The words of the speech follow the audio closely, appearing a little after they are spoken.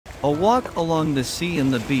A walk along the sea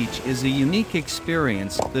and the beach is a unique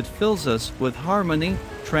experience that fills us with harmony,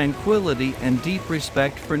 tranquility, and deep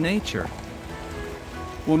respect for nature.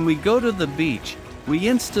 When we go to the beach, we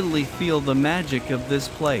instantly feel the magic of this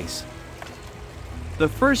place. The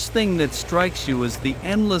first thing that strikes you is the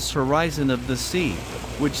endless horizon of the sea,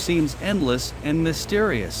 which seems endless and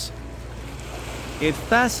mysterious. It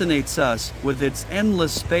fascinates us with its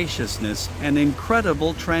endless spaciousness and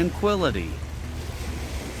incredible tranquility.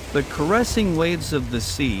 The caressing waves of the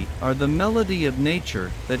sea are the melody of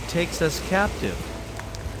nature that takes us captive.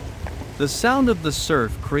 The sound of the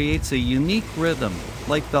surf creates a unique rhythm,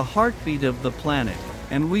 like the heartbeat of the planet,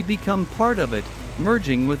 and we become part of it,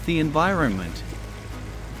 merging with the environment.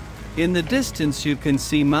 In the distance you can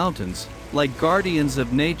see mountains, like guardians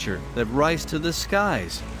of nature, that rise to the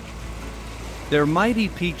skies. Their mighty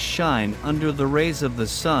peaks shine under the rays of the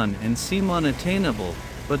sun and seem unattainable,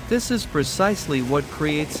 but this is precisely what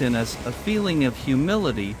creates in us a feeling of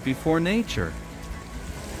humility before nature.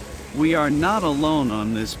 We are not alone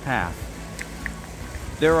on this path.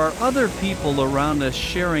 There are other people around us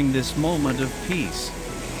sharing this moment of peace.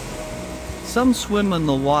 Some swim in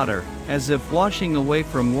the water, as if washing away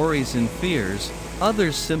from worries and fears.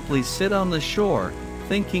 Others simply sit on the shore,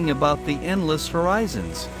 thinking about the endless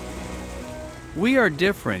horizons. We are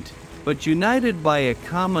different, but united by a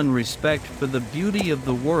common respect for the beauty of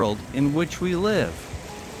the world in which we live.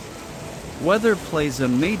 Weather plays a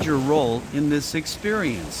major role in this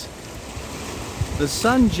experience. The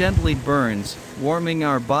sun gently burns, warming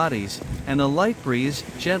our bodies, and a light breeze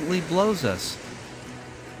gently blows us.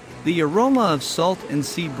 The aroma of salt and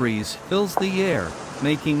sea breeze fills the air,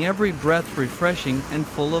 making every breath refreshing and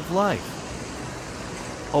full of life.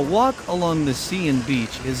 A walk along the sea and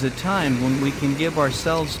beach is a time when we can give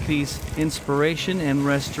ourselves peace, inspiration, and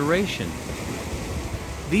restoration.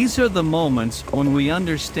 These are the moments when we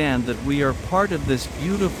understand that we are part of this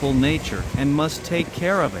beautiful nature and must take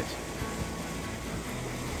care of it.